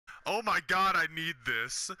Oh my god, I need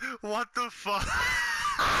this. What the fuck?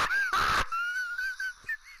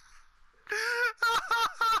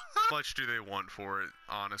 How much do they want for it,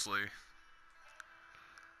 honestly?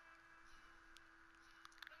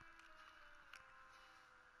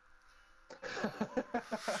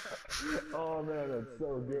 Oh man, that's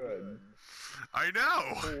so good. I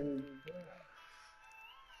know!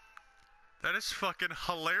 That is fucking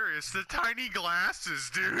hilarious. The tiny glasses,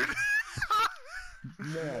 dude!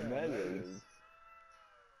 Man, that is...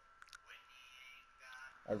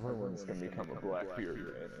 Everyone's gonna become a Blackbeard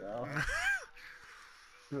man now.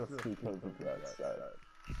 Just because of that set.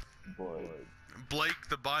 Boy. Blake,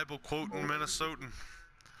 the Bible quoting Minnesotan.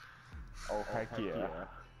 Oh, heck yeah.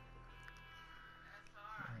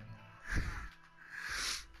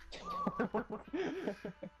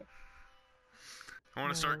 I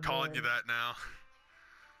want to start calling you that now.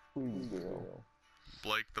 Please do.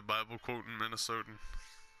 Blake, the Bible quoting Minnesotan.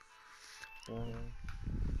 I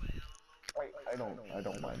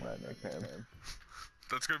don't mind that nickname.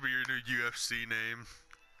 That's gonna be your new UFC name.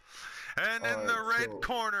 And in the red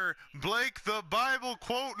corner, Blake, the Bible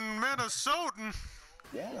quoting Minnesotan.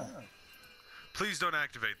 Yeah. Please don't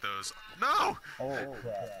activate those. No! Oh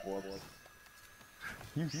crap! Whoops.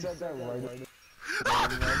 You said that right.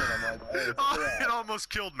 Oh, it almost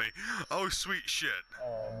killed me. Oh, sweet shit.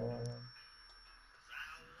 Oh man.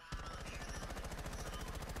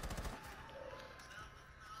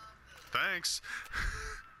 Thanks.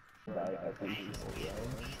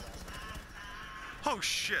 Oh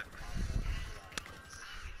shit.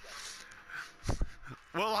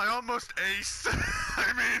 Well, I almost aced.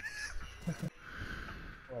 I mean.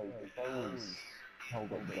 Like, I was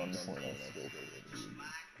held up gunpoint, I still think it'd be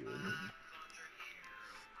good.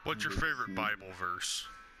 What's your favorite Bible verse?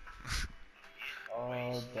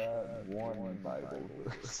 That one Bible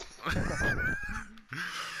verse.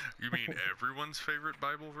 You mean everyone's favorite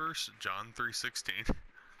Bible verse? John 3:16?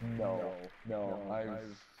 No,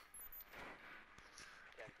 I've...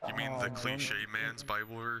 You mean the cliche man's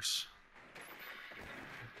Bible verse?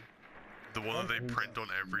 The one that they print on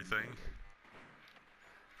everything?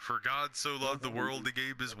 For God so loved the world, he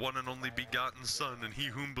gave his one and only begotten Son, and he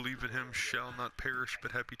whom believe in him shall not perish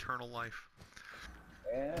but have eternal life.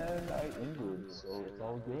 And I injured, so it's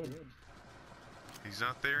all good. He's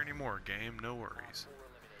not there anymore, game, no worries.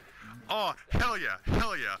 Oh, hell yeah,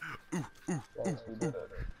 hell yeah! Ooh, ooh, ooh.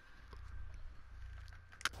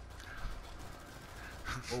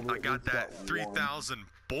 I got that 3,000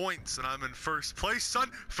 points and I'm in first place,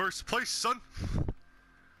 son! First place, son!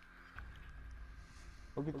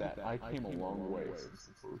 Look at that, I came a long way since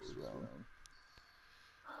the first round.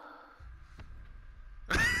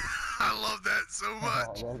 I love that so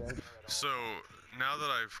much! So, now that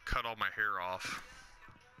I've cut all my hair off,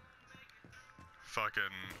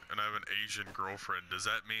 and I have an Asian girlfriend, does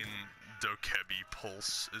that mean Dokebi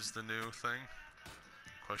Pulse is the new thing?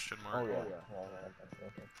 Question mark. Oh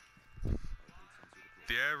yeah.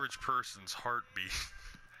 The average person's heartbeat.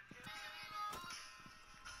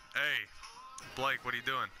 Hey, Blake, what are you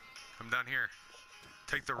doing? Come down here.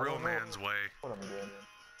 Take the real man's way. What am I doing?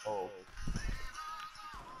 Oh.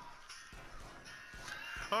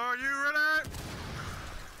 Are you ready?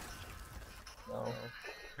 No.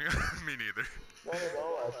 Me neither. No,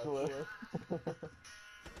 actually.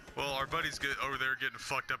 Well, our buddy's over there getting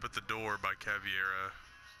fucked up at the door by Caviera.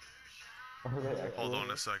 Hold on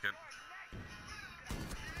a second.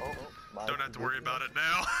 Oh, don't have to worry about it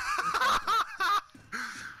now.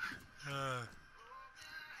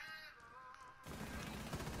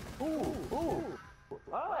 Ooh!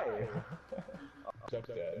 Hi! Chuck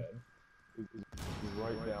dead. He's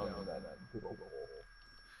right down in that little hole.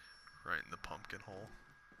 Right in the pumpkin hole.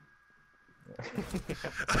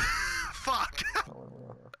 Fuck!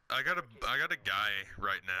 I got a guy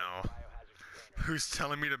right now who's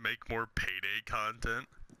telling me to make more Payday content.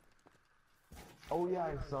 Oh yeah,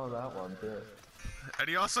 I saw that one too. And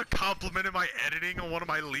he also complimented my editing on one of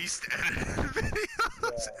my least edited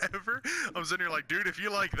videos ever. I was in here like, dude, if you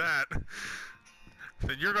like that,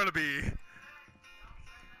 then you're gonna be...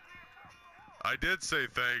 I did say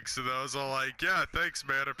thanks, and I was all like, yeah, thanks,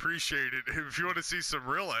 man, appreciate it. If you want to see some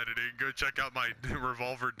real editing, go check out my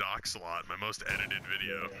Revolver Doc Slot, my most edited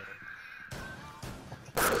video.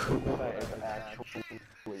 I have actually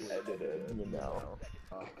edited, you know.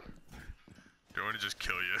 Do you want to just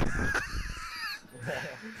kill you?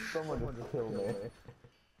 Someone just killed me.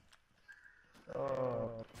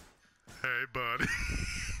 Oh. Hey, buddy.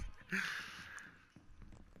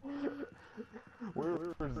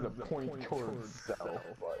 Where's the point towards self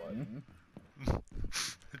button?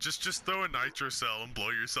 just throw a nitro cell and blow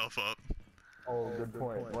yourself up. Oh Oh, good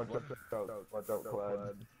point. Watch out,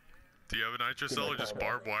 Clyde. Do you have a nitro cell or just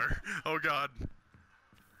barbed wire? Oh god.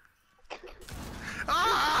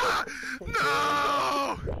 Ah!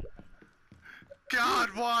 No! God,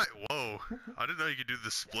 why? Whoa. I didn't know you could do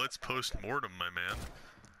the splits post-mortem, my man.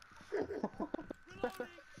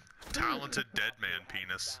 Talented dead man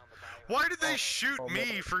penis. Why did they shoot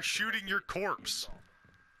me for shooting your corpse?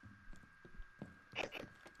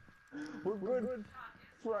 We're good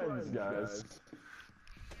friends, guys.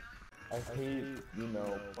 I hate, you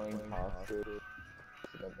know, playing hostage.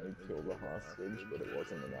 Accidentally kill the hostage, but it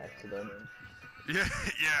wasn't an accident. Yeah,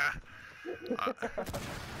 yeah.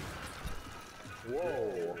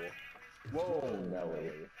 Whoa. Whoa,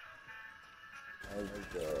 Nelly. As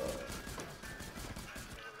the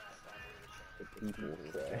people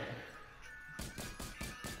say.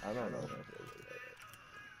 I don't know.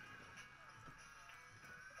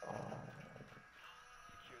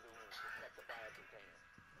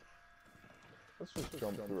 Let's just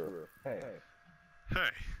jump through. Hey.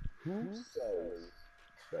 Hey. Who says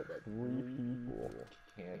that 3 people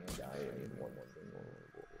can't die in one single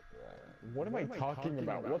round? What am I talking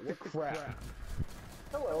about? What the crap?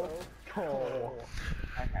 Hello. Oh,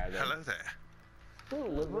 I had it. Hello there. Hey,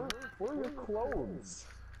 Liver, where are your clothes?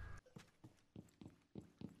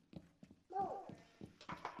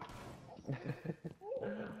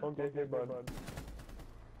 Okay, hey, bud.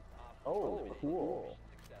 Oh, cool.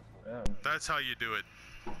 Man. That's how you do it.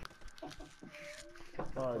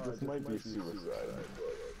 This might be suicide.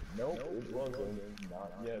 Nope, it wasn't.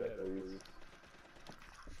 Not yet, at least.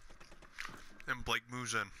 And Blake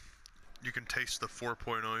moves in. You can taste the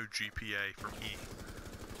 4.0 GPA from E.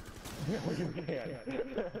 No, you can't.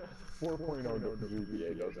 4.0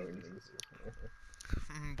 GPA doesn't exist.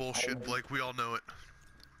 Bullshit, Blake. We all know it.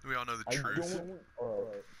 We all know the truth.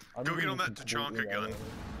 Go get on that Tachanka gun.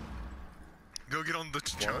 Go get on the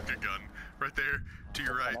Tachanka gun. Right there, to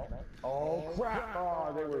your right. Oh crap!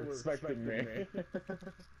 Oh, they were expecting me.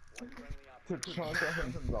 Tachanka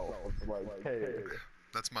himself was like, hey.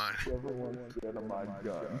 That's mine. Everyone's getting my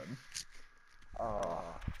gun.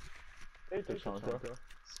 Hey Tachanka.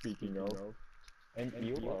 Speaking of. And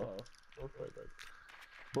Ela.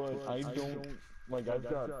 But I don't, like, I've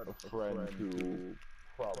got a friend who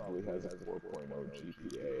probably has a 4.0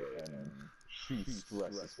 GPA, and she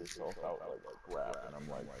stresses herself out like crap, and I'm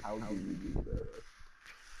like, how do you do this?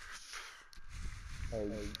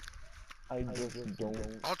 I just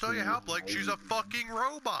don't. I'll tell you how, Blake. She's a fucking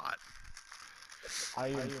robot. I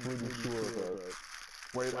am pretty sure that.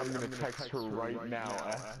 Wait, I'm gonna text her right now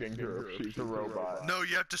asking her if she's a robot. No,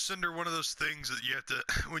 you have to send her one of those things that you have to,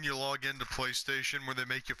 when you log into PlayStation, where they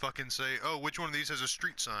make you fucking say, oh, which one of these has a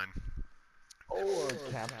street sign? Oh, a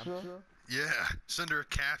captcha? Yeah, send her a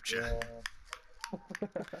captcha. Yeah.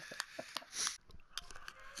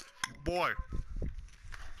 Boy,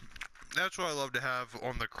 that's what I love to have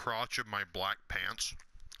on the crotch of my black pants.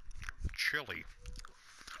 Chili.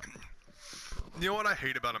 You know what I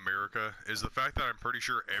hate about America is the fact that I'm pretty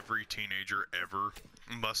sure every teenager ever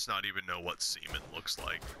must not even know what semen looks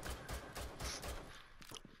like.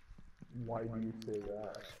 Why do you say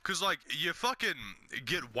that? Cause like, you fucking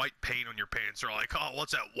get white paint on your pants, or like, oh,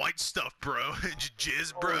 what's that white stuff, bro?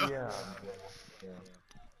 Jizz, bro? Oh, yeah.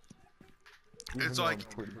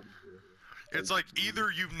 It's like either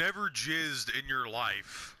you've never jizzed in your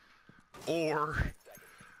life, or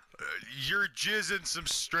you're jizzing some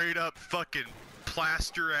straight up fucking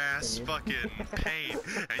plaster ass fucking paint,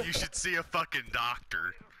 and you should see a fucking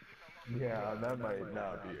doctor. Yeah, that might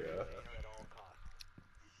not be a...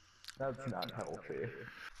 That's not healthy.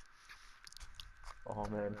 Oh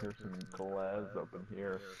man, here's some collabs up in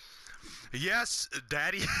here. Yes,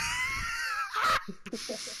 daddy.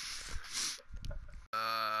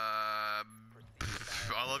 I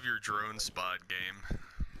love your drone spot game.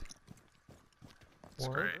 It's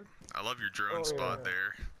great. I love your drone spot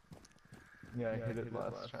there. Yeah, I hit it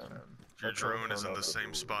last time. Your drone is in the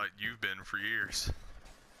same spot you've been for years.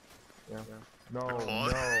 Yeah. No,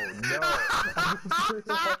 Claude. no.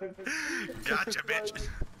 Gotcha, bitch.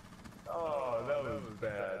 Oh, that was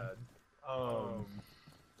bad.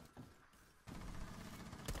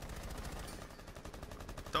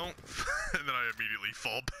 Don't. And then I immediately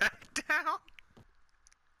fall back down.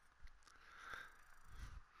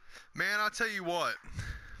 Man, I'll tell you what.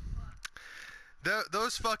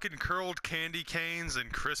 Those fucking curled candy canes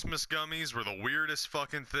and Christmas gummies were the weirdest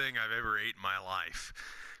fucking thing I've ever ate in my life.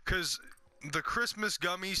 Cause the Christmas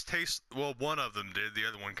gummies taste, well, one of them did, the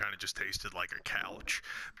other one kind of just tasted like a couch.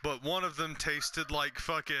 But one of them tasted like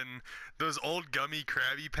fucking those old gummy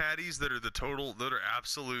Krabby Patties that are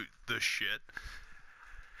absolute the shit.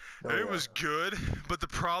 It was good, but the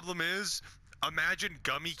problem is, imagine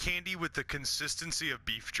gummy candy with the consistency of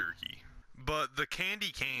beef jerky. But the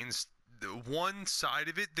candy canes, one side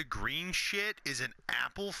of it, the green shit, is an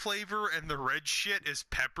apple flavor, and the red shit is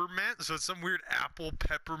peppermint, so it's some weird apple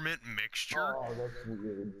peppermint mixture. Oh, that's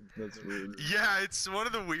weird. That's weird. Yeah, it's one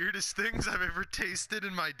of the weirdest things I've ever tasted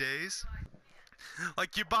in my days.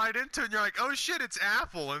 Like, you bite into it and you're like, oh shit, it's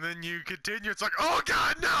apple, and then you continue, it's like, oh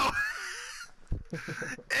god, no!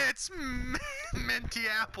 It's minty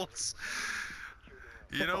apples.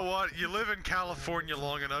 You know what? You live in California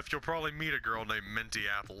long enough, you'll probably meet a girl named Minty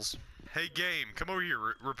Apples. Hey, game, come over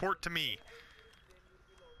here. Report to me.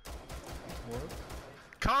 What?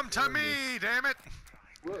 Come to me, damn it!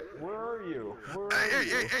 Where are you?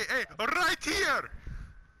 Hey, right here!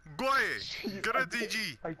 Goy,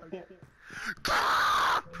 Gradiji. I can't.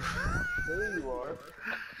 There you are.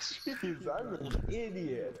 Jeez, I'm an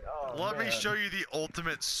idiot. Oh, Let man. me show you the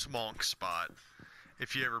ultimate smonk spot.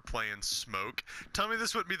 If you ever play in smoke. Tell me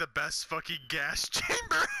this would be the best fucking gas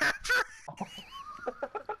chamber ever!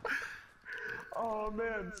 Oh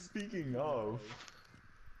man, speaking of.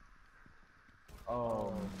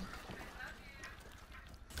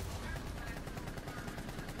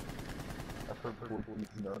 I've heard people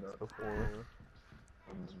eat nuts before.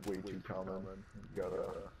 It's way too common. You gotta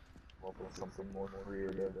come up with something more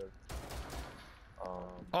creative.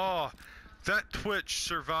 Oh, that Twitch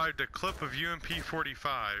survived a clip of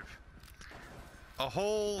UMP-45, a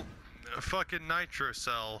whole fucking nitro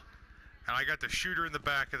cell, and I got to shoot her in the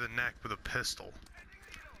back of the neck with a pistol,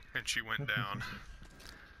 and she went down.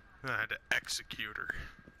 And I had to execute her.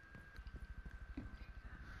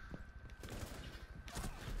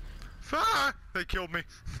 Ah! They killed me.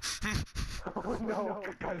 Oh no,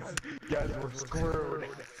 guys, we're screwed.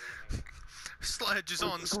 Sledge is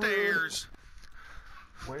on stairs.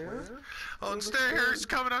 Where? On stairs,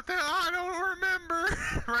 coming up there. I don't remember.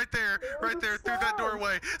 Right there, through that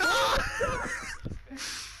doorway. Ah!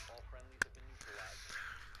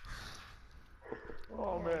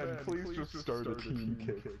 Oh man, please just start a team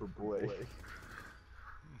kick for Blake.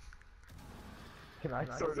 Can I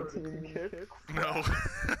start a team kick? No.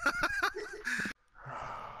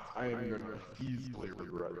 I am gonna easily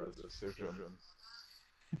regret this decision.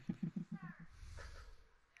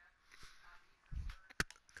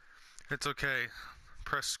 It's okay.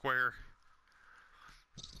 Press square.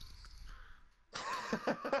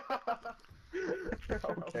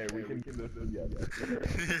 Okay, we can do this together.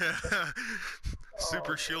 Yeah.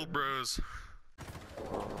 Super Shield Bros.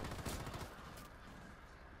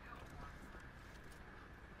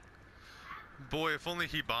 Boy, if only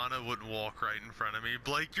Hibana wouldn't walk right in front of me.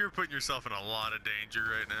 Blake, you're putting yourself in a lot of danger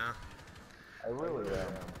right now. I really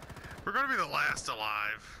am. We're gonna be the last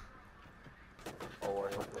alive. Oh,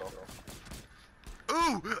 I hope so.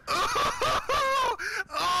 Ooh! Oh!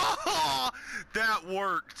 Oh! That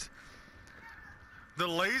worked. The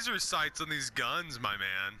laser sights on these guns, my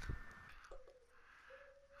man.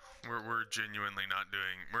 We're genuinely not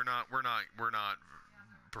doing. We're not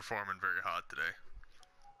performing very hot today.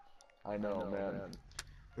 I know, man.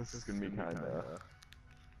 This is gonna be kinda.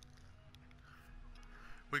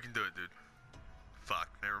 We can do it, dude. Fuck,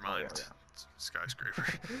 never mind. Oh, yeah. It's skyscraper.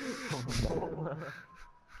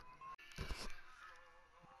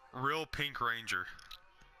 Real Pink Ranger.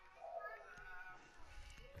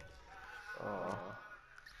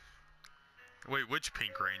 Wait, which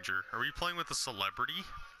Pink Ranger? Are we playing with a celebrity?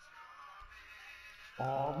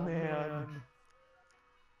 Oh man.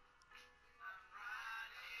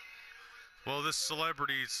 Well, this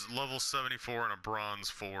celebrity's level 74 and a bronze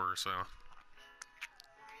 4, so.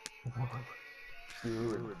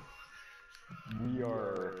 Dude.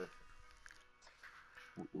 We're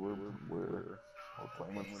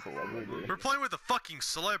playing with a celebrity. We're playing with a fucking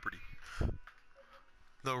celebrity.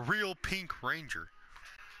 The real Pink Ranger.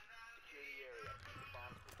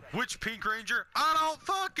 Which Pink Ranger? I don't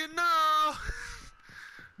fucking know!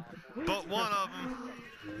 But one of them.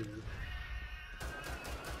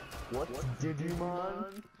 What's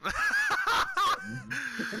Digimon?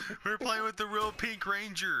 We're playing with the real Pink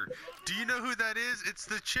Ranger. Do you know who that is? It's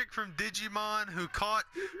the chick from Digimon who caught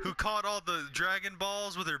all the Dragon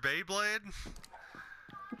Balls with her Beyblade.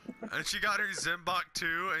 And she got her Zimbok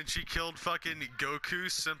too, and she killed fucking Goku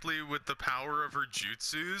simply with the power of her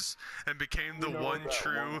jutsus, and became the one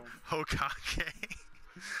true Hokage.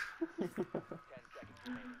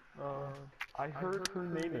 I heard her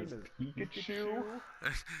name is Pikachu.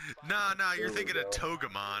 Nah, you're thinking of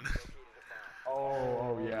Togemon.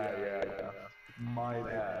 Oh, yeah. My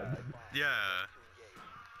bad. Yeah.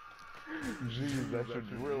 Jeez, that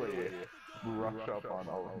should really brush up on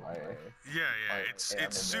all of my... Yeah, my it's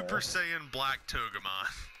anime. Super Saiyan Black Togemon.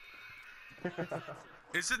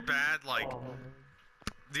 Is it bad? Like,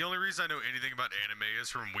 the only reason I know anything about anime is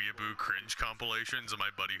from Weeaboo cringe compilations and my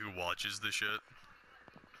buddy who watches the shit.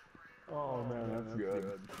 Oh man, that's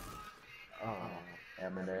good. Oh,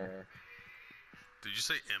 Eminem. Did you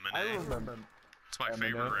say I Eminem? remember. It's my Eminem.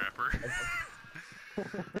 favorite rapper.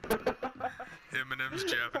 Eminem's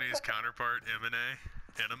Japanese counterpart,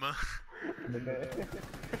 Enema.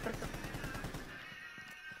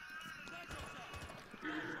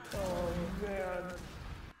 Oh man.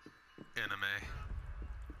 Anime.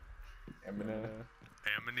 Eminem.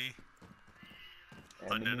 Amity.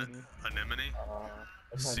 Anemone. Anemone.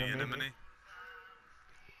 Sea anemone.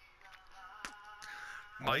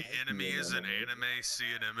 My enemy is an anime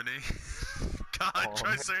sea anemone. God,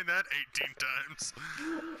 try saying that 18 times.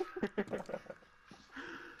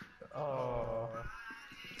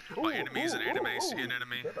 My enemy is an anime sea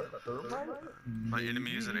anemone. My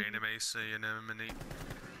enemy is an anime sea anemone.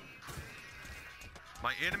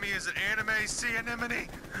 My enemy is an anime sea anemone.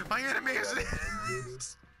 My enemy is an.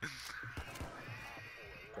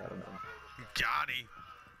 Got him.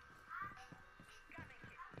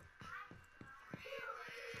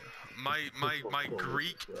 My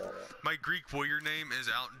Greek warrior name is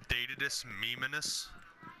Outdatedus Meminus.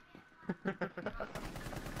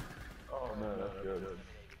 Oh man, that's good.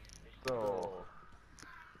 So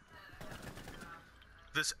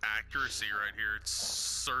This accuracy right here, it's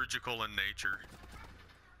surgical in nature.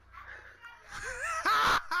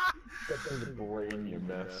 except for the brain you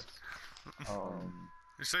missed.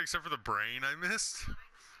 You say except for the brain I missed?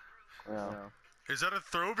 Yeah. Is that a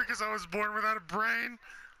throw because I was born without a brain?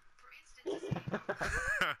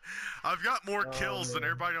 I've got more kills than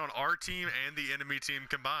everybody on our team and the enemy team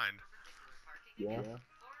combined. Yeah.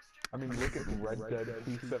 I mean, look at Red Dead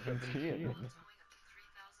 217.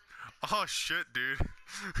 Oh shit, dude.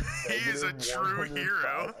 He is a true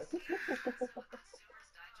hero.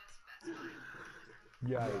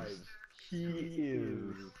 Guys, he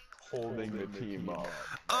is holding the team up.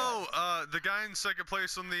 Oh, the guy in second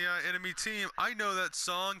place on the enemy team, I know that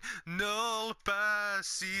song. No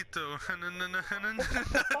pasito.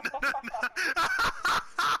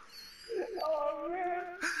 Oh man!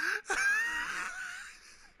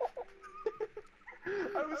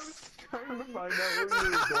 I was trying to find out where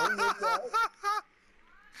you were going with that.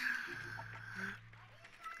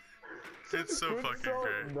 It's so fucking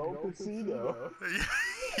great. No casino.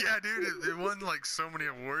 Yeah, dude, it won like so many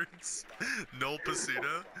awards. Null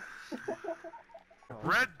Pasita.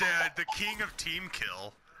 Red Dead, the king of team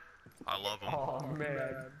kill. I love him. Oh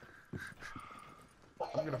man.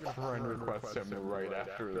 I'm gonna friend request him right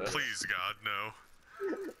after this. Please, God, no.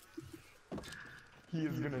 He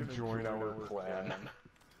is gonna join our clan.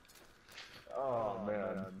 Oh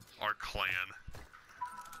man. Our clan.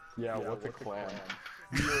 Yeah, what's a clan?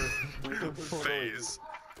 We're Phase.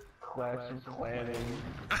 Clash of Clanning.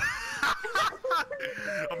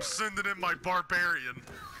 I'm sending in my barbarian.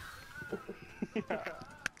 Yeah.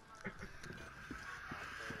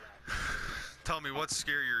 Tell me, what's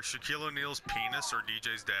scarier, Shaquille O'Neal's penis or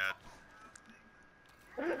DJ's dad?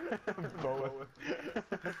 Both.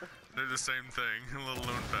 They're the same thing, a little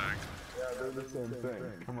known fact. Yeah, they're the same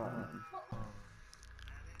thing. Come on.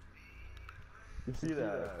 You see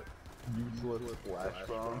that useless flash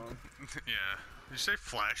bomb? Yeah. Did you say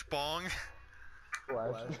flash bong?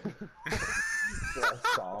 Flash. Flash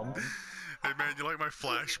bomb. Hey man, you like my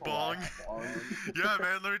flash bong? Yeah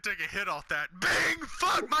man, let me take a hit off that. Bang!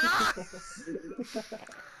 Fuck my eye!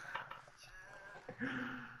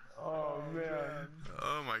 Oh man.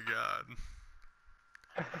 Oh my god.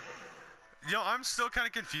 Yo, I'm still kind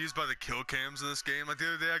of confused by the kill cams in this game. Like the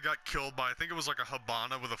other day I got killed by, I think it was like a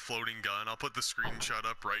Habana with a floating gun. I'll put the screenshot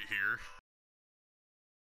up right here.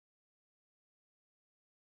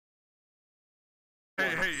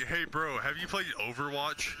 Hey bro, have you played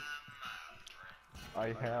Overwatch?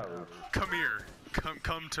 I have. Come here.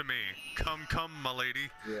 Come to me. Come, my lady.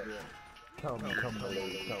 Yeah. Come, my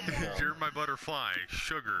lady, come. You're my butterfly,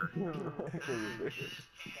 sugar.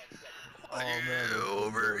 Oh man.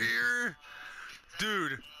 Over here.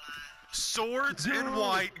 Dude, swords in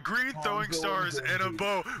white, green throwing stars, and a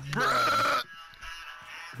bow. Bruh!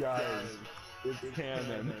 Guys, it's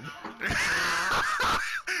canon.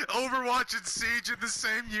 Overwatch and Siege in the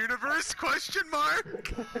same universe? Question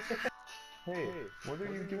mark? Hey, what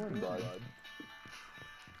are you doing, bud?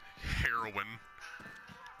 Heroin.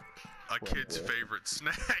 A kid's favorite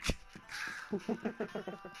snack.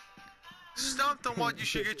 Stumped on what you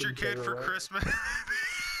should get your kid for Christmas.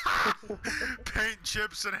 Paint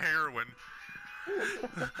chips and heroin.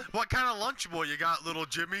 What kind of Lunchable you got, little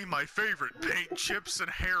Jimmy? My favorite, paint, chips, and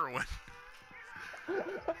heroin.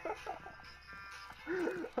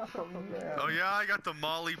 Oh, man. Oh yeah, I got the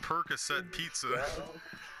Molly Percocet pizza.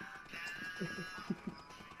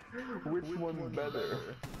 Which one's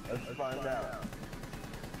better? Let's find out.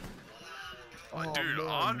 Oh, Dude, man,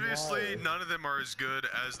 obviously why? none of them are as good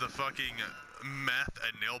as the fucking meth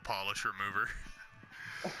and nail polish remover.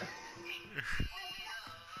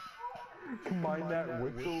 Combine that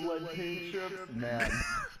with the lead paint chips, man.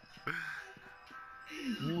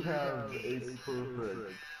 You have a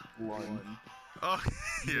perfect lunch. Oh,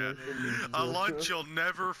 yeah. A lunch you'll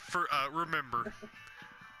never remember.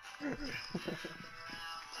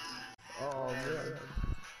 Oh, man.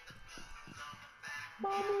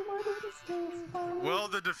 Well,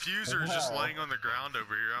 the diffuser is just laying on the ground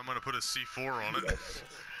over here. I'm gonna put a C4 on it.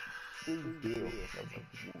 Please do.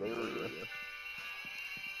 That's hilarious.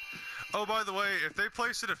 Oh, by the way, if they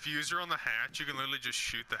place a diffuser on the hatch, you can literally just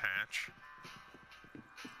shoot the hatch.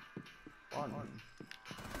 Fun.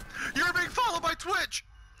 You're being followed by Twitch!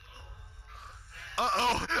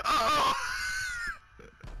 Uh-oh! Uh-oh!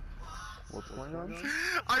 What's going on?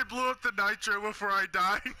 I blew up the nitro before I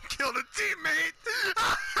died and killed a teammate!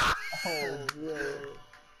 Oh,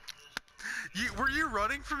 yeah. Were you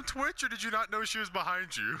running from Twitch, or did you not know she was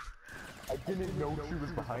behind you? I didn't know she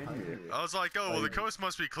was behind me. I was like, oh, well, the coast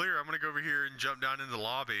must be clear. I'm gonna go over here and jump down into the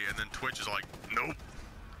lobby, and then Twitch is like, nope.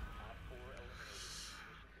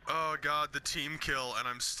 Oh god, the team kill, and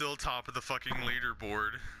I'm still top of the fucking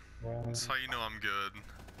leaderboard. That's how you know I'm good.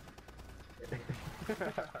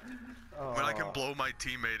 When I can blow my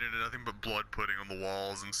teammate into nothing but blood pudding on the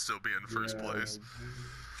walls and still be in first place.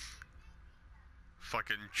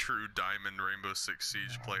 Fucking true diamond Rainbow Six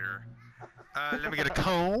Siege player. Let me get a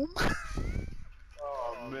comb.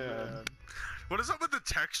 Oh, man. What is up with the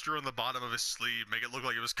texture on the bottom of his sleeve? Make it look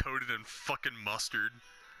like it was coated in fucking mustard.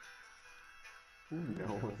 Who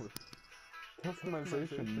knows?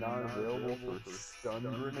 Customization not available for stun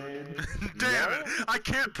grenade. Damn it! I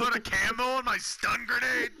can't put a camo on my stun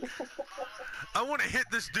grenade! I want to hit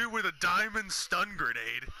this dude with a diamond stun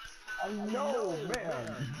grenade. I know,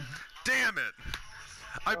 man. Damn it!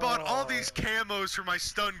 I bought all these camos for my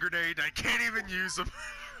stun grenade and I can't even use them.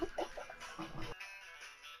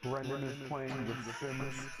 Brendan is playing The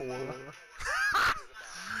Sims 4.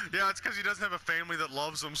 Yeah, it's because he doesn't have a family that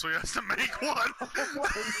loves him, so he has to make one. Oh my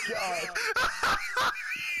god.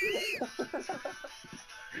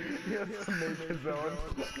 He has to make his own.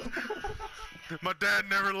 My dad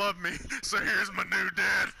never loved me, so here's my new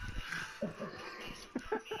dad.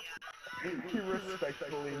 He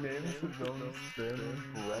respectfully names his own sim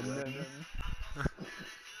Brendan.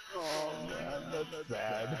 Oh man, that's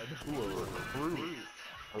sad. Ooh, a recruit.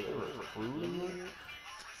 Are they recruiting me?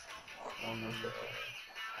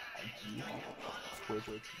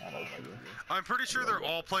 I'm pretty sure they're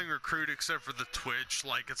all playing Recruit except for the Twitch.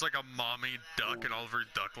 Like, it's like a mommy duck and all of her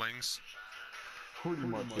ducklings. Pretty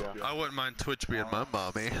much, yeah. I wouldn't mind Twitch being my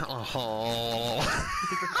mommy. Oh.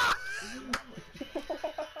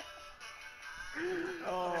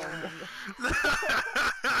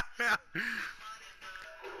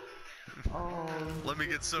 Let me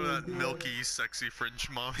get some of that milky, sexy French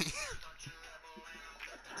mommy.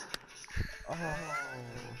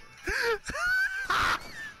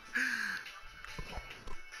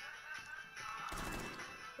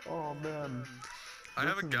 Oh man. I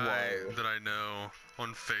have a guy that I know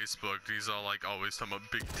on Facebook. He's all like always talking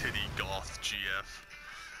about big titty goth GF.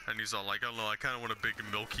 And he's all like, I don't know, I kind of want a big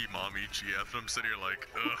milky mommy GF. And I'm sitting here like,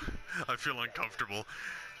 ugh, I feel uncomfortable.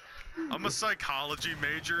 I'm a psychology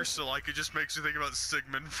major, so like it just makes me think about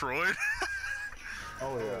Sigmund Freud.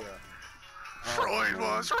 Oh yeah. Freud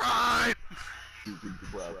was right!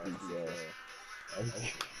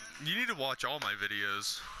 You need to watch all my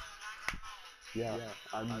videos. Yeah,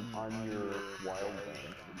 I'm your wild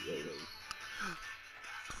man videos.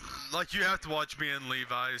 Like, you have to watch me and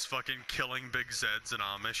Levi's fucking killing Big Zeds and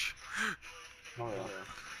Amish. Oh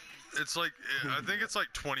yeah. It's like, I think it's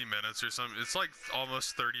like 20 minutes or something. It's like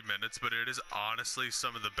almost 30 minutes, but it is honestly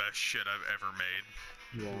some of the best shit I've ever made.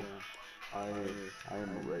 Yeah, I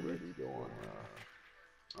am ready to go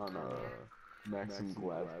on a Maxim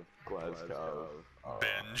Glasgow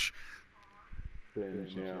Binge.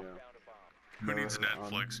 binge, yeah. Who needs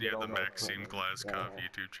Netflix? You have the Maxime Glasgow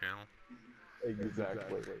YouTube channel.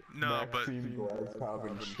 Exactly. No, but... Maxim Glasgow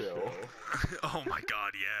and chill. Oh my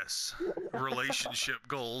god, yes. Relationship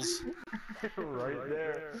goals. Right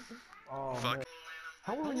there. Oh, Fuck. man.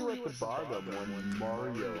 How were you at the bottom when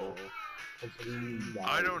Mario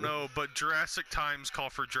I don't know, but Jurassic times call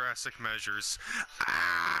for Jurassic measures.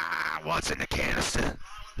 Ah, what's in the canister?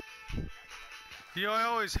 You know, I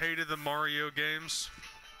always hated the Mario games.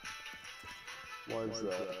 Why is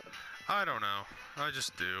that? I don't know. I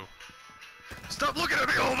just do. Stop looking at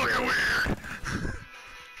me all fucking weird!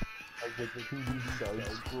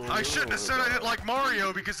 I shouldn't have said I didn't like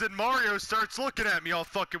Mario, because then Mario starts looking at me all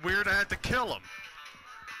fucking weird and I had to kill him.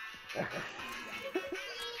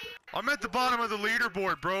 I'm at the bottom of the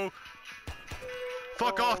leaderboard, bro.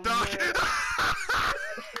 Fuck off, Doc.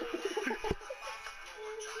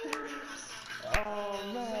 Oh,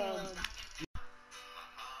 man.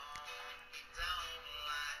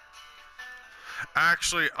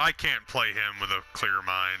 Actually, I can't play him with a clear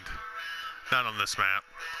mind. Not on this map.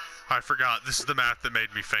 I forgot, this is the map that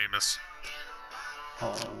made me famous.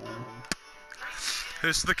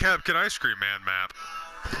 This is the Captain Ice Cream Man map.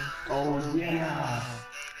 Oh, yeah.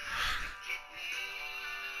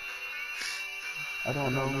 I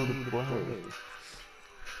don't know who to play.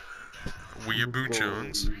 Weeaboo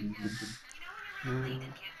Jones.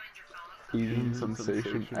 Asian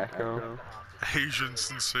Sensation Echo. Asian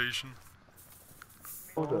Sensation.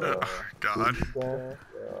 Oh, God.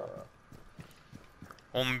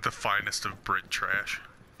 Only the finest of Brit trash.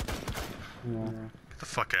 Yeah. Get the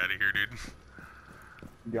fuck out of here, dude.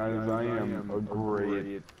 Guys, I am a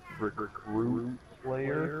great recruit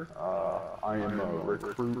player. I am a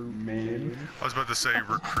recruit main. I was about to say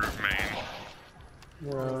recruit main.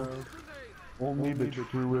 Yeah. Only the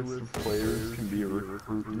truest of players can be a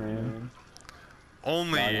recruit main.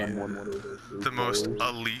 Only one of those the most players.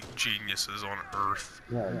 elite geniuses on Earth.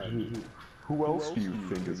 Yeah, who else do you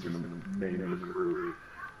think is gonna main recruit?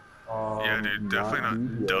 Yeah, dude, definitely not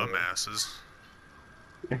you, dumbasses.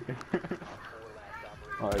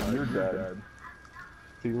 You're dead.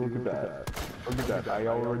 See, look at that. Look at that. I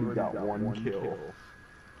already got one kill.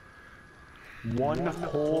 One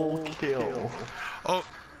whole kill. Oh,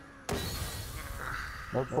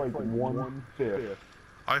 That's like 1/5.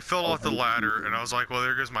 I fell off the ladder and I was like, well,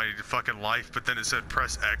 there goes my fucking life. But then it said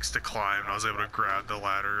press X to climb, and I was able to grab the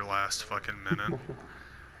ladder last fucking minute.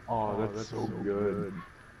 Oh, that's so good.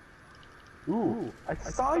 Ooh, I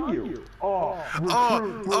saw you. Oh,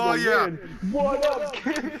 yeah. What up,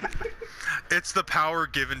 kid? It's the power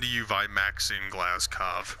given to you by Maxine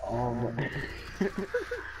Glazkov.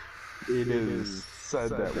 It is said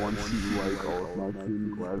that once you like all of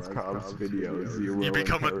Maxine Glazkov's videos, you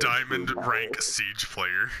become a inherit diamond her power. rank siege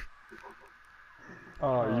player.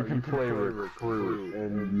 You can play recruit,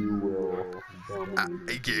 and you will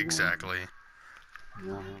dominate. Yeah, exactly.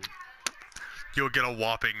 Yeah. You'll get a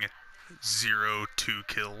whopping 0.2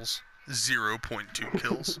 kills. 0.2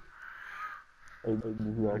 kills.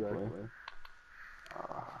 Exactly.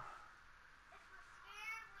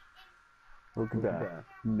 Look at that.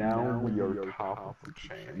 Now we are top of the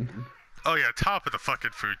chain. Oh yeah, top of the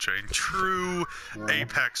fucking food chain. True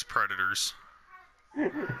apex predators. You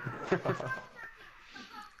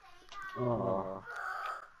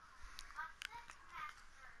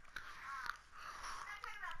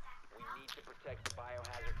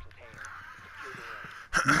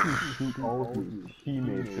can shoot all of your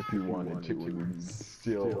teammates if you wanted to, and you'd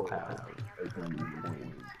still have as many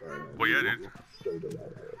points. Well, yeah, dude.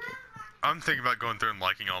 I'm thinking about going through and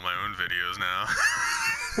liking all my own videos now.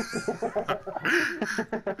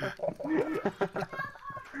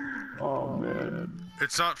 Oh, man.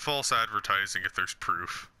 It's not false advertising if there's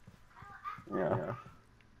proof. Yeah.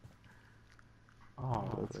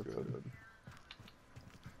 Oh, that's good.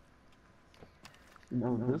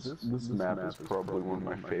 No, this map is probably one of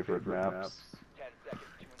my favorite maps.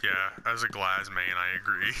 Yeah, as a Glaz main, I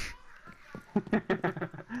agree.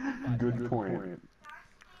 Good point.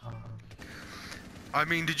 I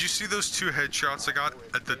mean, did you see those two headshots I got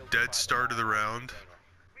at the dead start of the round?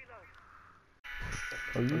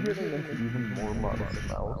 Are you getting into even more Modest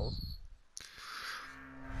Mouse?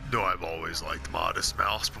 No, I've always liked Modest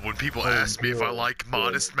Mouse, but when people ask me if I like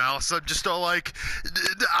Modest Mouse, I'm just all like,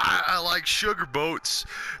 I like Sugar Boats,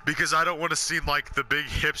 because I don't want to seem like the big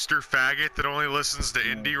hipster faggot that only listens to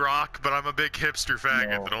indie rock, but I'm a big hipster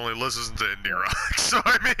faggot that only listens to indie rock, so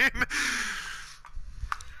I mean...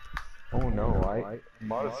 Oh no,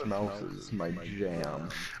 Modest Mouse is my jam.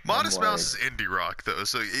 Modest Mouse is indie rock, though,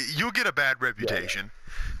 so you'll get a bad reputation.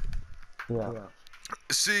 Yeah.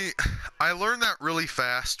 See, I learned that really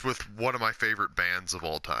fast with one of my favorite bands of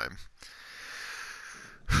all time.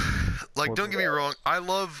 Like, don't get me wrong, I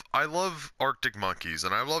love Arctic Monkeys,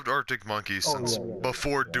 and I loved Arctic Monkeys since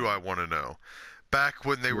before Do I Want to Know. Back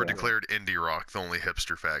when they were declared indie rock, the only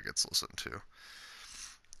hipster faggots listened to.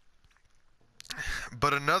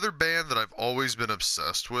 But another band that I've always been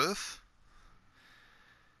obsessed with,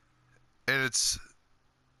 and it's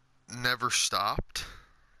never stopped,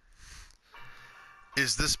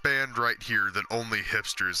 is this band right here that only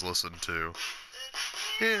hipsters listen to.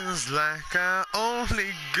 It's like I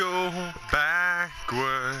only go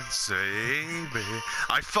backwards, baby.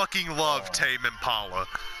 I fucking love Tame Impala.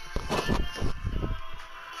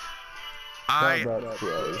 I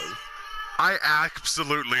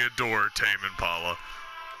absolutely adore Tame Impala.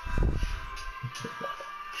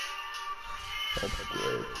 That's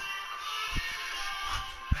great.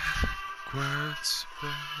 Backwards,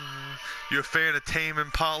 you a fan of Tame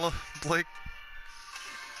Impala, Blake?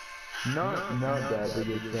 Not that big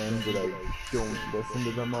a fan, but I don't listen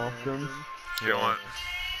to them often. You know what?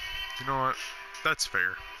 You know what? That's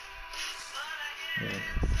fair. Yeah.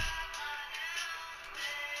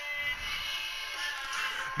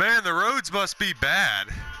 Man, the roads must be bad.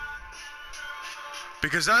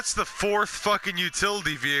 Because that's the 4th fucking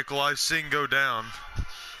utility vehicle I've seen go down.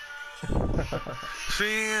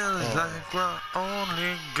 Feels like we'll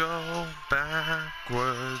only go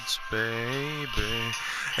backwards, baby.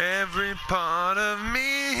 Every part of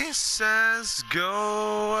me says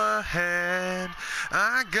go ahead.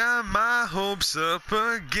 I got my hopes up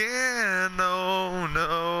again. Oh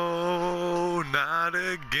no, not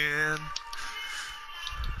again.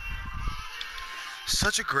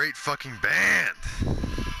 Such a great fucking band.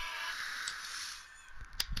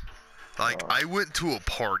 Like, I went to a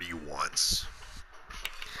party once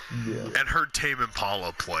and heard Tame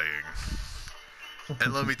Impala playing.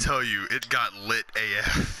 And let me tell you, it got lit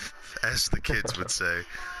AF, as the kids would say.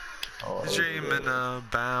 Dreaming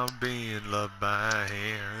about being loved by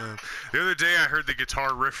him. The other day I heard the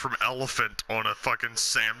guitar riff from Elephant on a fucking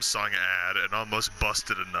Samsung ad and almost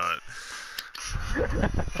busted a nut.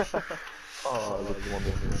 Oh, that's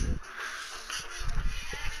wonderful.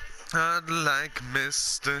 I'd like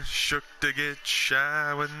Mr. Shook to get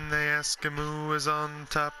shy when they ask him who was on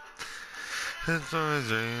top. It's always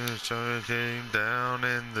came down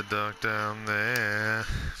in the dark down there.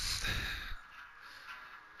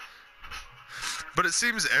 But it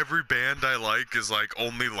seems every band I like is like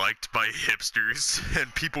only liked by hipsters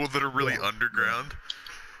and people that are really underground.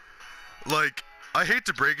 Like, I hate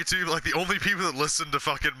to break it to you, but like the only people that listen to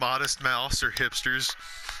fucking Modest Mouse are hipsters.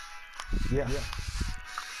 Yeah.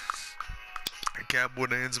 Cowboy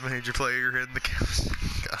Dan's major player in the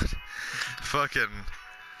God. Fucking.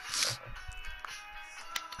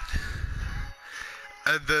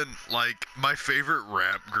 And then, like, my favorite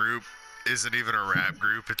rap group isn't even a rap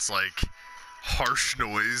group. It's like harsh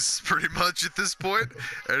noise, pretty much at this point.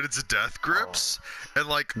 And it's Death Grips. And,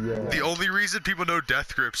 like, the only reason people know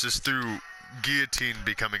Death Grips is through Guillotine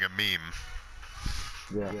becoming a meme.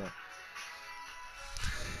 Yeah.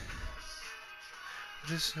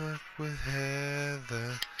 Just like with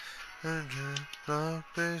Heather, and just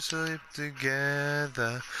they sleep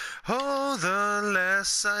together. Oh, the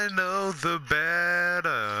less I know, the better.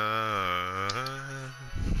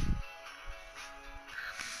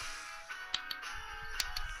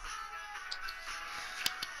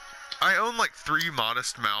 I own like 3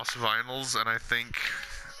 Modest Mouse vinyls, and I think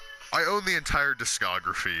I own the entire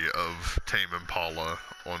discography of Tame Impala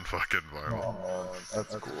on fucking vinyl. Oh,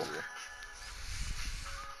 that's cool.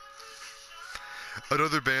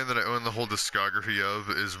 Another band that I own the whole discography of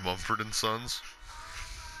is Mumford & Sons.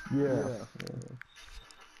 Yeah.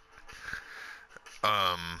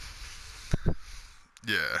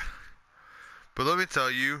 Yeah. But let me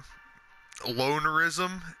tell you,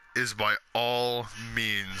 Lonerism is by all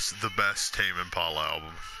means the best Tame Impala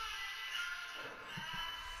album.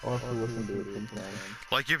 I'll have to listen to it sometime.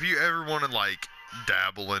 Like, if you ever want to, like,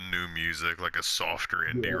 dabble in new music, like a softer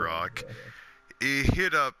indie rock,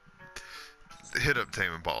 hit up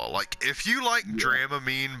Tame Impala. Like, if you like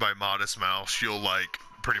Dramamine by Modest Mouse, you'll like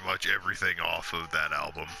pretty much everything off of that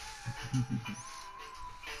album.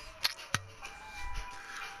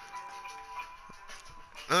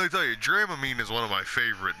 Let me tell you, Dramamine is one of my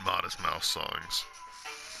favorite Modest Mouse songs.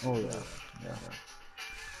 Oh yeah.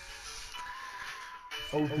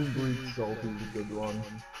 Ocean Breeze is always a good one.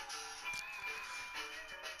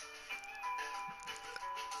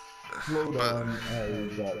 Slow down, I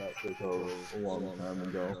got a long time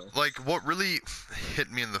ago. Like, what really hit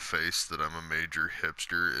me in the face that I'm a major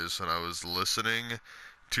hipster is when I was listening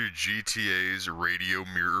to GTA's Radio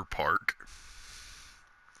Mirror Park,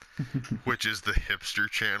 which is the hipster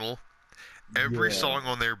channel. Every song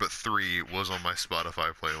on there but 3 was on my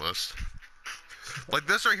Spotify playlist. Like,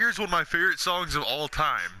 this right here is one of my favorite songs of all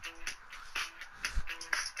time.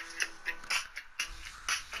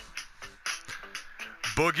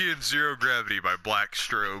 Boogie and Zero Gravity by Black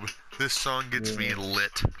Strobe. This song gets me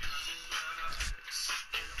lit.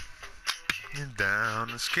 You're down,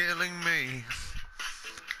 it's killing me.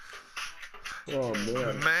 Oh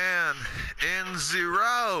man. Man in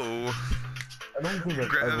Zero. I don't think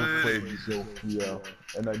I've ever played Zofia,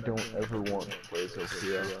 and I don't ever want to play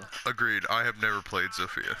Zofia. Agreed, I have never played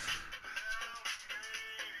Zofia.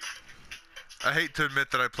 I hate to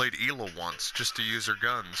admit that I played Ela once, just to use her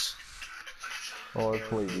guns. Oh, I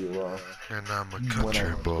played Ela. And I'm a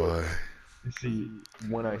country boy. You see,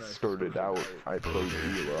 when I started out, I played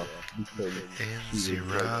Ela because she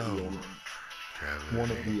was like one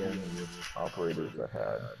of the only operators I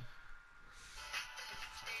had.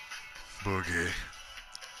 Boogie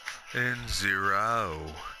in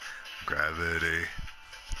Zero Gravity.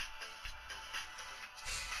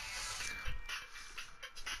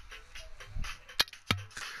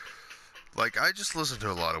 Like, I just listen to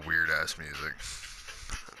a lot of weird ass music.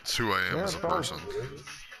 That's who I am as a person.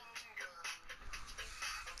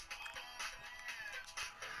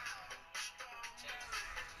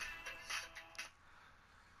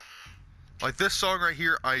 Like, this song right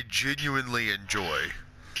here, I genuinely enjoy.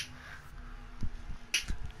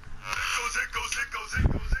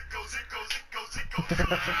 Oh,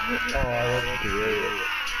 that's great.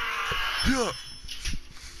 Yeah.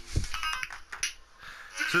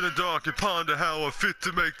 In the dark and ponder how I fit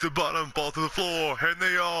to make the bottom fall to the floor, and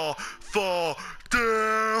they all fall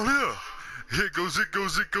down. Yeah. It goes, it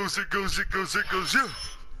goes, it goes, it goes, it goes, it goes, yeah.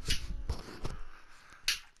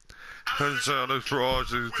 And the sound of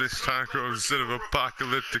frogs is this time instead of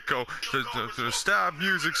apocalyptical. Stop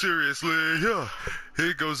music seriously, yeah.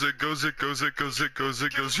 It goes, it goes, it goes, it goes, it goes,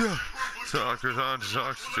 it goes, yeah. Soccer's on,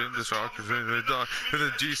 oxygen, the soccer's in the dark, and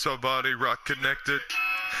the G-Saw body rock connected.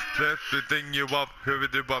 That's the thing you want, whoever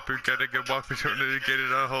did what, you gotta get what, you gotta get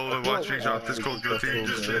it a hold of what she's off this cold guilty.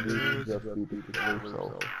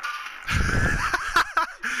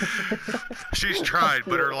 She's tried,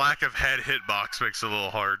 but her lack of head hitbox makes it a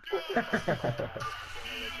little hard.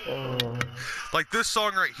 Like this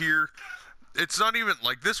song right here, it's not even,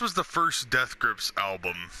 like, this was the first Death Grips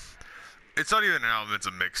album. It's not even an album, it's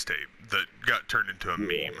a mixtape that got turned into a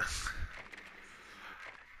meme.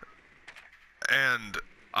 And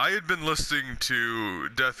I had been listening to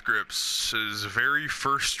Death Grips' very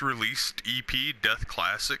first released EP, Death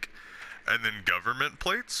Classic, and then Government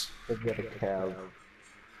Plates.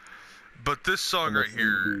 But this song right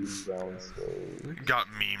here got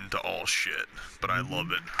memed to all shit, but I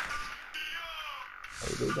love it.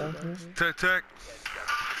 Tech tech.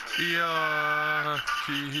 Yeah.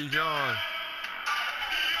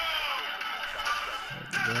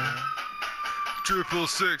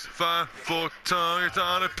 666, 5 tongue, it's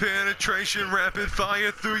on a penetration, rapid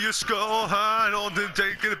fire through your skull. Hide on them,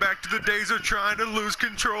 taking it back to the days of trying to lose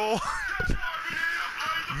control.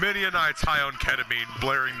 Many a night's high on ketamine,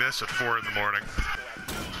 blaring this at 4 in the morning.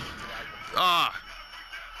 Ah!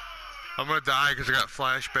 I'm gonna die because I got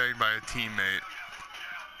flashbanged by a teammate.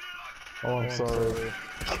 Oh, I'm sorry.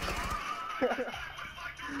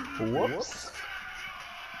 Whoops.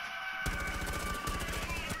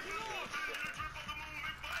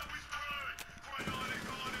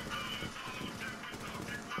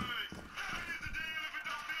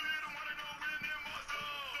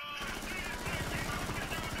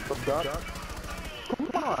 Come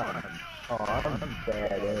on! Oh, I'm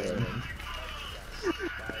bad at it.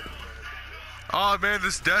 Oh man,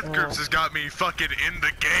 this Death Grips has got me fucking in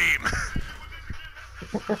the game.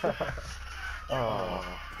 Oh.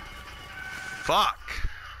 Fuck.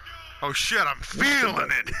 Oh shit, I'm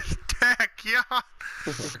feeling it. Heck yeah. I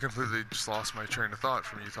completely just lost my train of thought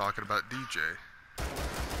from you talking about DJ.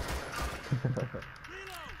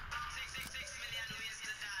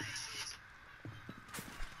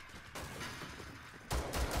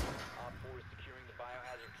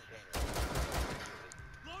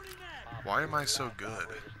 Why am I so good?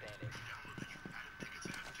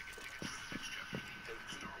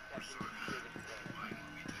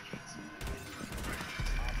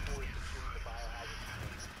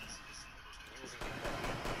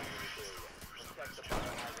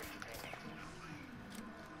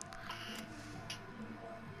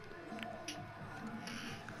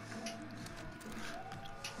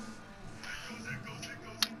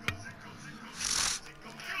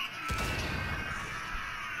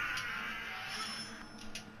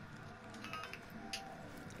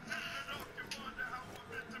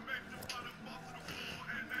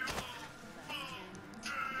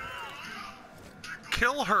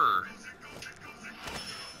 Kill her!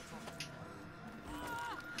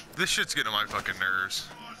 This shit's getting on my fucking nerves.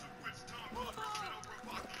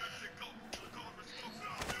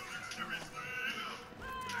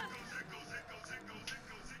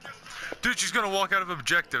 Dude, she's gonna walk out of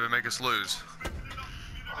objective and make us lose.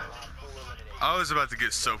 I was about to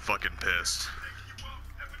get so fucking pissed.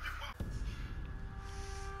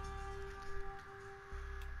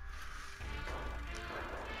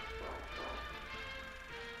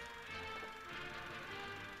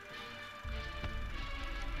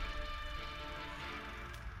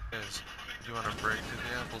 You want to break to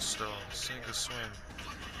the apple stall, sink or swim.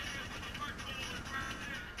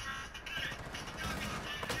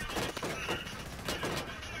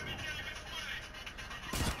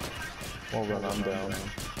 Well then, I'm down.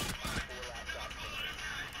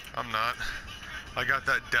 I'm not. I got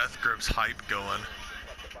that death grips hype going.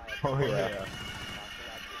 Oh yeah.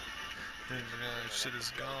 Shit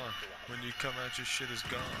is gone. When you come out, your shit is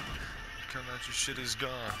gone. Come out, your shit is gone.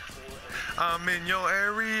 I'm in your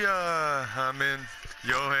area. I'm in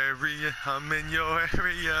your area. I'm in your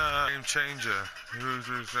area. Game changer. Who's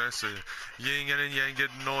aggressive? Yin and yang get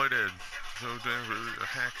anointed. So damn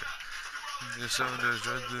hacker. This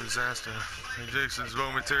disaster. Jason's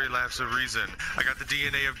momentary lapse of reason. I got the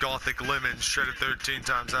DNA of Gothic lemon shredded 13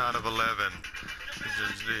 times out of 11.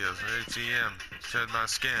 ATM. Shed my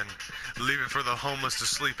skin. Leave it for the homeless to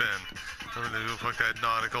sleep in. I'm gonna go fuck that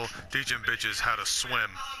nautical. Teaching bitches how to swim.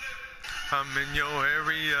 I'm in your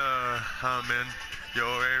area. I'm in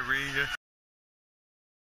your area.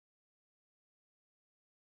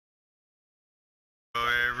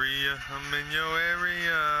 I'm in your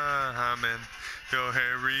area. I'm in your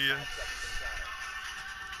area.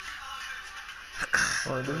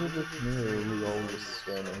 Or this is just me, or we all just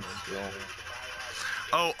standing still.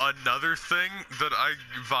 Oh, another thing that I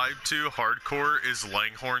vibe to hardcore is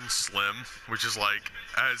Langhorn Slim, which is like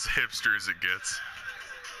as hipster as it gets.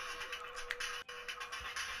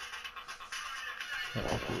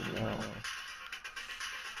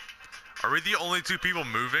 Are we the only two people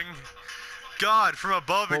moving? God, from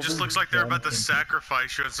above it just looks like they're about to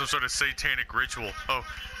sacrifice you in some sort of satanic ritual. Oh.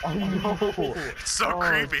 I know! It's so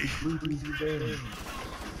creepy.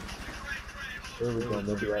 There we go,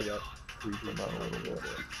 maybe I got creeped them out a little bit.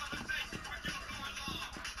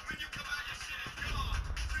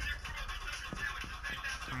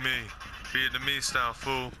 Me. Vietnamese style,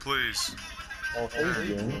 fool, please. Oh, hey,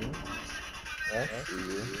 Jim. That's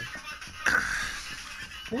you.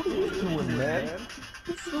 What are you doing, man?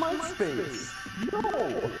 This is my space. No!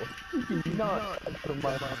 You do not enter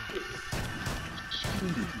my space.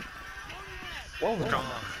 Well done.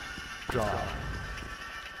 God.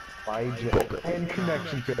 By joke. And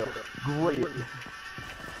connection fail. Great.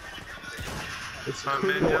 It's I'm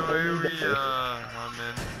in your area. I'm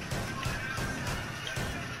in.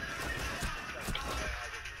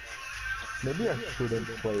 Maybe I shouldn't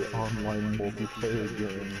play online multiplayer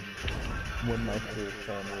games when my whole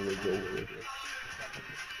family is over.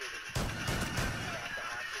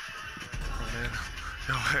 I'm in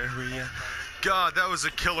your area. God, that was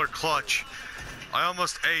a killer clutch. I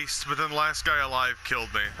almost aced, but then the last guy alive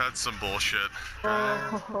killed me. That's some bullshit.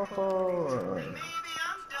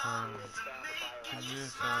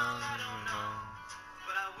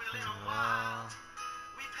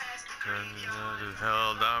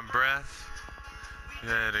 Held our breath.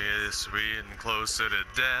 Yeah, to get sweet and closer to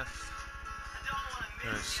death.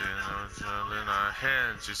 She knows it's all in our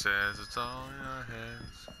heads. She says it's all in our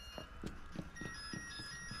heads.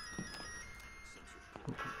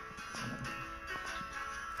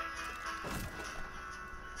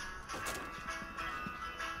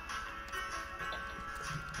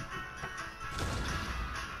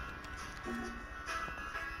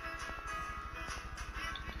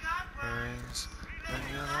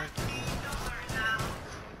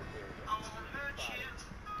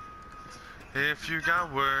 If you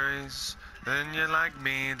got worries, then you're like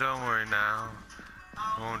me, don't worry now.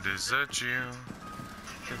 Won't desert you.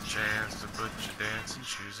 Get a chance to put your dancing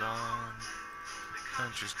shoes on.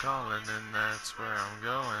 Country's calling and that's where I'm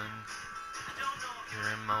going.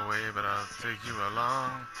 You're in my way, but I'll take you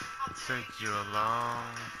along. Take you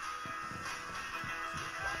along.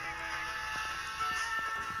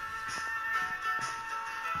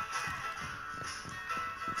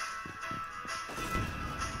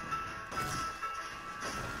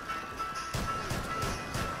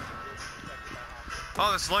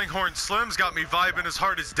 Oh, this Langhorn Slim's got me vibing as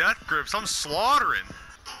hard as death grips. I'm slaughtering.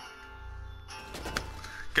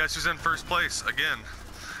 Guess who's in first place again?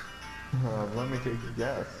 Let me take a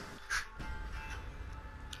guess.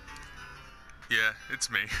 Yeah, it's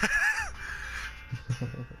me.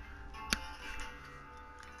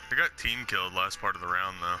 I got team killed last part of the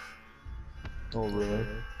round though. Oh really?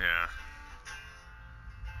 Yeah.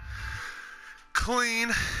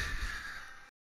 Clean.